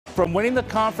from winning the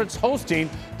conference hosting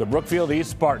the Brookfield East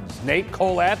Spartans. Nate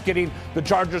Colath getting the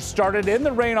Chargers started in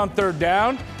the rain on third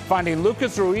down, finding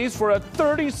Lucas Ruiz for a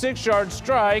 36-yard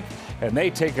strike, and they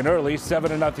take an early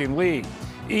 7-0 lead.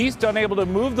 East unable to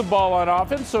move the ball on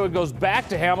offense, so it goes back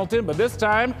to Hamilton, but this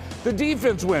time the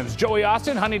defense wins. Joey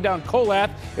Austin hunting down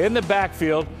Colath in the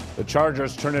backfield. The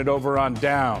Chargers turn it over on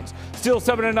downs. Still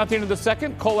 7-0 in the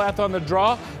second. Colath on the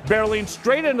draw, barreling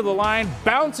straight into the line,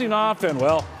 bouncing off, and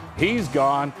well, he's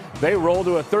gone. They roll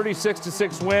to a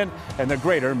 36-6 win and the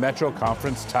Greater Metro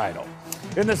Conference title.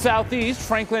 In the Southeast,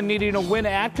 Franklin needing a win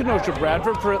at Kenosha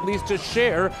Bradford for at least a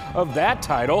share of that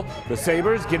title. The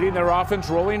Sabres getting their offense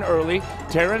rolling early.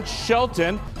 Terrence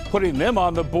Shelton putting them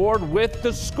on the board with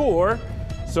the score.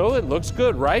 So it looks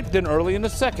good, right? Then early in the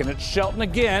second, it's Shelton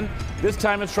again. This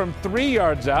time it's from 3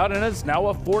 yards out, and it's now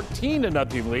a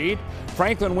 14-0 lead.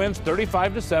 Franklin wins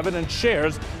 35-7 and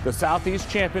shares the Southeast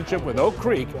Championship with Oak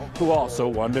Creek, who also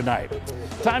won tonight.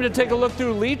 Time to take a look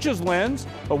through Leach's lens.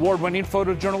 Award-winning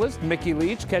photojournalist Mickey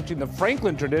Leach catching the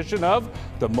Franklin tradition of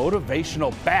the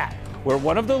motivational bat, where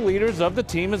one of the leaders of the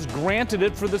team is granted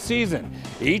it for the season.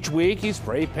 Each week he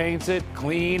spray paints it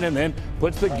clean and then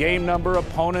puts the game number,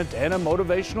 opponent, and a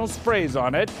motivational sprays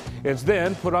on it. It's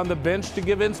then put on the bench to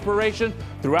give inspiration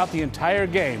throughout the entire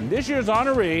game. This year's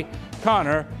honoree,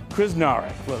 Connor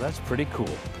Krznarek. Well, that's pretty cool.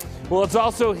 Well, it's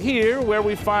also here where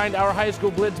we find our high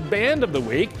school Blitz Band of the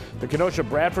Week, the Kenosha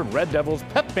Bradford Red Devils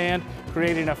Pep Band,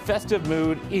 creating a festive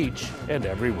mood each and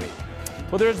every week.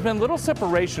 Well, there's been little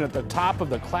separation at the top of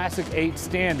the Classic 8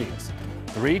 standings.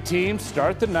 3 teams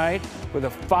start the night with a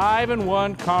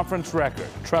 5-1 conference record.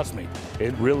 Trust me,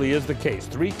 it really is the case.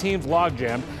 3 teams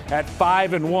logjammed at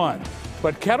 5-1.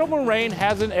 But Kettle Moraine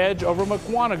has an edge over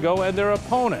Mukwonago and their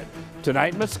opponent.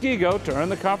 Tonight, Muskego to earn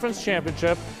the conference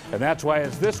championship, and that's why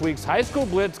it's this week's High School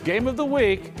Blitz Game of the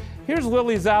Week. Here's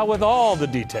Lily Zhao with all the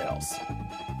details.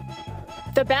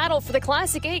 The battle for the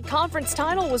Classic 8 conference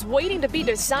title was waiting to be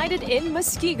decided in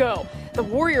Muskego. The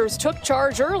Warriors took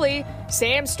charge early.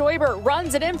 Sam Stoiber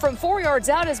runs it in from 4 yards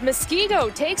out as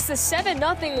Muskego takes the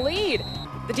 7-0 lead.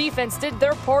 The defense did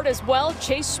their part as well.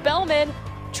 Chase Spellman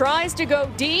tries to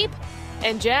go deep,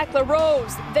 and Jack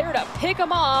LaRose there to pick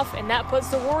him off, and that puts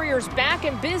the Warriors back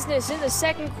in business in the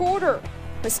second quarter.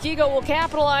 Muskego will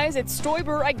capitalize. It's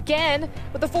Stoiber again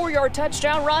with a 4-yard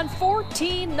touchdown run,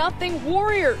 14-0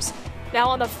 Warriors. Now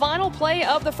on the final play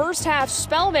of the first half,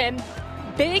 Spellman,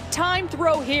 big time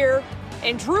throw here,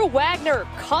 and Drew Wagner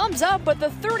comes up with the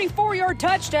 34-yard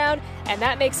touchdown, and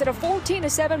that makes it a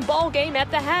 14-7 ball game at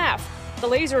the half. The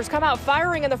Lasers come out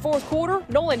firing in the fourth quarter.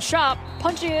 Nolan Schopp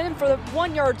punching it in for the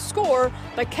 1-yard score,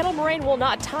 but Kettle Moraine will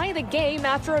not tie the game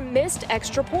after a missed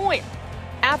extra point.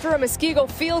 After a Muskego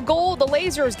field goal, the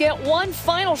Lasers get one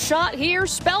final shot here.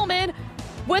 Spellman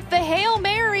with the Hail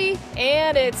Mary,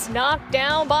 and it's knocked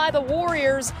down by the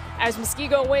Warriors as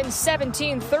Muskego wins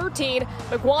 17-13.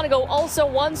 Mukwonago also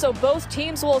won, so both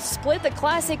teams will split the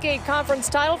Classic 8 conference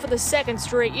title for the second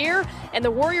straight year. And the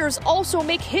Warriors also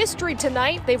make history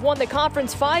tonight. They've won the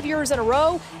conference 5 years in a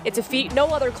row. It's a feat no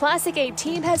other Classic 8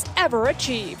 team has ever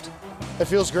achieved. It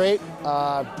feels great.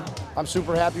 I'm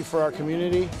super happy for our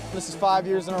community. This is 5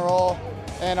 years in a row,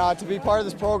 and to be part of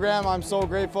this program, I'm so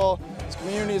grateful. This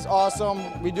community is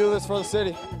awesome. We do this for the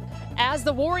city. As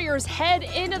the Warriors head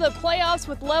into the playoffs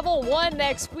with Level 1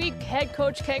 next week, head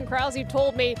coach Ken Krause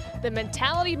told me the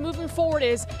mentality moving forward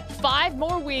is 5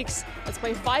 more weeks. Let's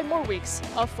play 5 more weeks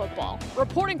of football.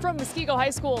 Reporting from Muskego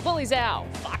High School, Lily Zhao,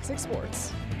 FOX 6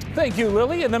 Sports. Thank you,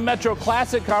 Lily. In the Metro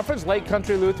Classic Conference, Lake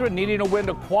Country Lutheran needing a win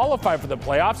to qualify for the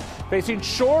playoffs, facing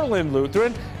Shoreland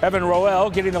Lutheran. Evan Roel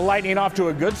getting the Lightning off to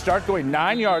a good start, going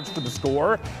 9 yards for the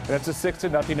score. That's a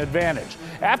 6-0 advantage.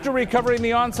 After recovering the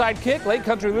onside kick, Lake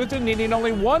Country Lutheran needing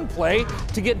only one play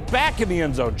to get back in the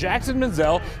end zone. Jackson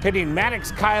Menzel hitting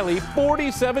Maddox Kiley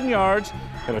 47 yards,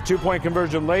 and a 2-point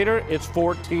conversion later, it's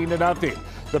 14-0.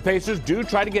 The Pacers do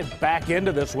try to get back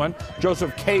into this one.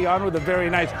 Joseph Kayon with a very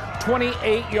nice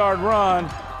 28-yard run,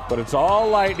 but it's all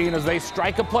Lightning as they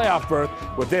strike a playoff berth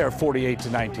with their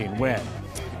 48-19 win.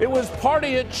 It was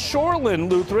party at Shoreland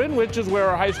Lutheran, which is where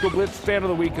our High School Blitz Fan of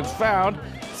the Week is found.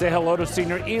 Say hello to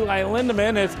senior Eli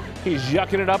Lindemann as he's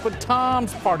yucking it up with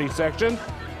Tom's party section.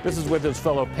 This is with his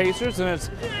fellow Pacers, and it's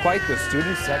quite the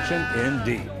student section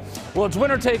indeed. Well, it's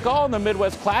winner take all in the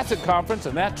Midwest Classic Conference,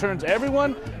 and that turns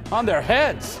everyone on their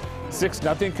heads.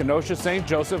 6-0 Kenosha St.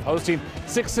 Joseph hosting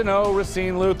 6-0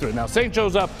 Racine Lutheran. Now St.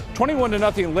 Joe's up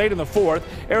 21-0 late in the fourth.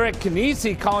 Eric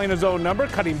Canisi calling his own number,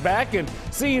 cutting back and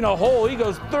seeing a hole. He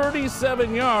goes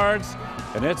 37 yards,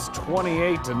 and it's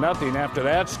 28-0 after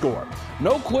that score.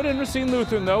 No quit in Racine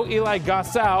Lutheran though. Eli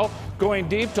Gassau going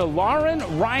deep to Lauren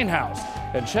Reinhaus.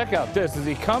 And check out this as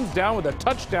he comes down with a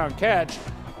touchdown catch.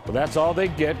 Well, that's all they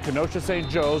get. Kenosha St.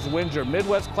 Joe's wins your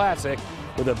Midwest Classic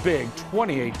with a big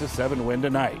 28-7 win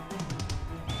tonight.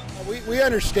 We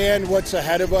understand what's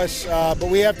ahead of us, but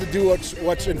we have to do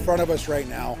what's in front of us right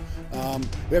now.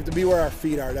 We have to be where our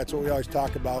feet are. That's what we always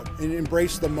talk about. And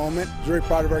embrace the moment. Very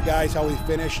proud of our guys, how we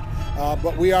finished.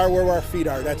 But we are where our feet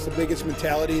are. That's the biggest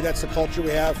mentality. That's the culture we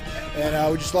have.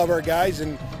 And we just love our guys,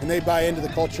 and they buy into the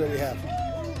culture that we have.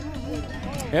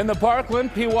 In the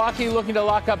Parkland, Pewaukee looking to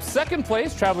lock up second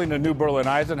place, traveling to New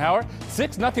Berlin-Eisenhower.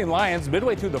 6-0 Lions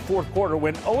midway through the fourth quarter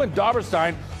when Owen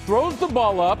Dauberstein throws the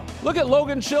ball up. Look at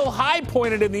Logan Schill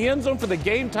high-pointed in the end zone for the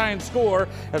game-tying score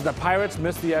as the Pirates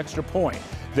miss the extra point.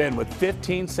 Then with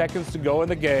 15 seconds to go in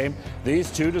the game, these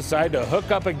two decide to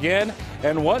hook up again.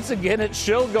 And once again, it's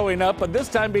Schill going up, but this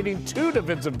time beating two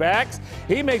defensive backs.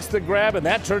 He makes the grab, and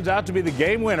that turns out to be the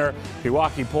game winner.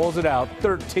 Pewaukee pulls it out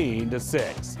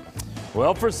 13-6.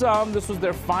 Well, for some, this was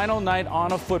their final night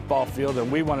on a football field,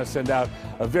 and we want to send out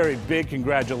a very big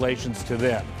congratulations to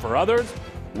them. For others,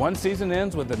 one season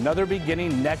ends with another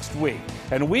beginning next week.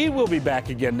 And we will be back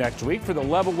again next week for the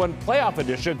Level 1 playoff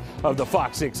edition of the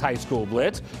Fox 6 High School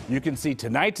Blitz. You can see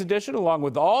tonight's edition along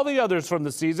with all the others from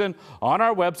the season on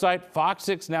our website,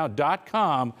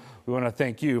 fox6now.com. We want to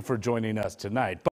thank you for joining us tonight.